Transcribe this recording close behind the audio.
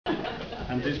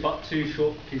and there's but 2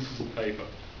 short pieces of paper.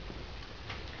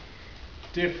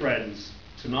 Dear friends,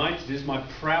 tonight it is my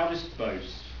proudest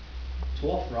boast to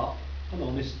offer up an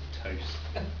honest toast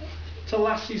to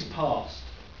lassies past,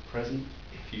 present,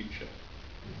 future.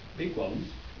 Big ones,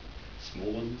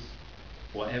 small ones,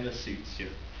 whatever suits you.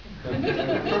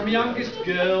 From youngest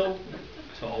girl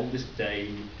to oldest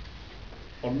dame,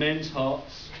 on men's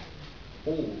hearts,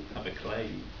 all have a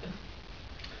claim.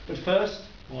 But first,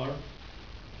 Moira,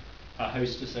 our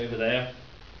hostess over there,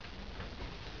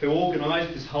 who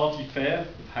organised this hearty fare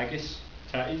with haggis,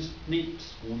 tatties,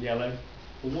 neeps, all yellow,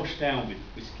 or washed down with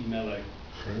whisky mellow.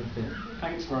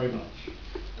 Thanks very much.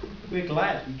 We're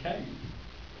glad we came.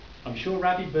 I'm sure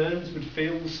Rabbie Burns would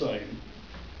feel the same,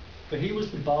 for he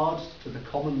was the bard to the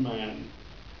common man,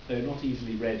 though not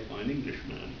easily read by an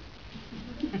Englishman.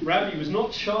 Rabbie was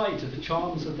not shy to the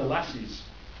charms of the lassies.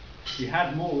 He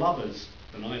had more lovers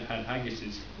than I've had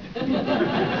haggises.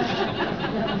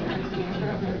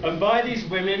 And by these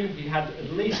women he had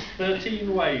at least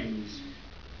 13 wains.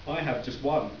 I have just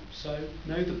one, so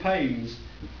know the pains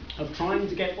of trying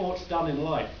to get aught done in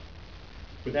life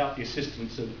without the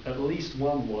assistance of at least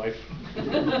one wife.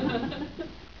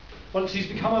 Once he's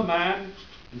become a man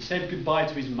and said goodbye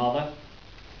to his mother,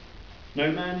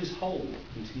 no man is whole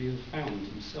until he has found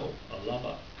himself a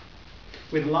lover.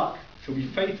 With luck, she'll be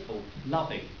faithful,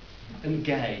 loving, and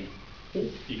gay. Oh,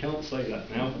 you can't say that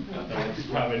now. I just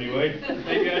have anyway.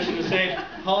 Maybe I should have said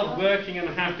hard-working and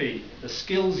happy, the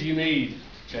skills you need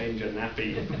to change a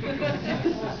nappy.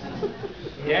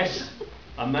 Yes,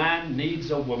 a man needs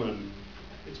a woman.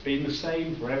 It's been the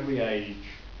same for every age.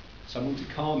 Someone to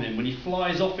calm him when he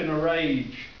flies off in a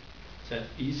rage, to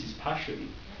ease his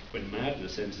passion when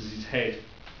madness enters his head,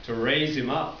 to raise him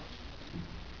up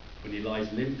when he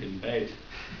lies limp in bed.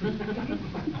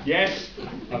 Yes,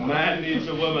 a man needs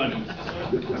a woman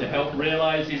to help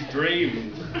realise his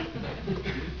dreams.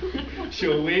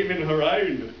 She'll weave in her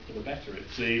own, for the better it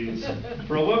seems,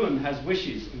 for a woman has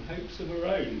wishes and hopes of her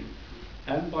own,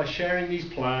 and by sharing these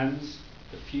plans,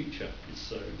 the future is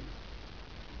sown.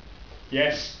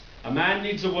 Yes, a man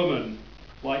needs a woman,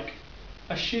 like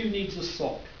a shoe needs a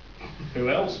sock. Who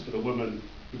else but a woman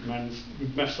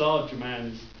would massage a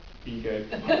man's ego?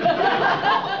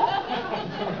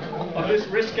 On this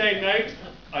risque note,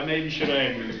 I maybe should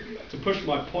end. To push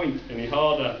my point any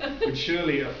harder would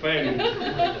surely offend.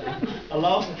 A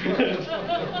last word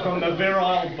from the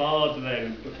virile bard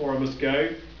then, before I must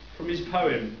go, from his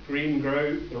poem, Green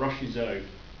grow the rushes o'.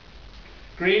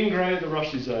 Green grow the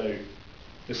rushes o'.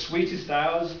 The sweetest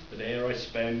hours that e'er I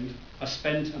spend are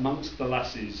spent amongst the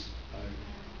lassies.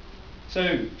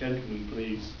 So, gentlemen,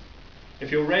 please,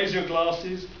 if you'll raise your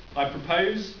glasses, I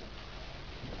propose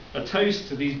a toast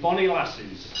to these bonny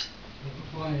lassies.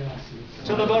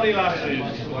 To the bonny lassies.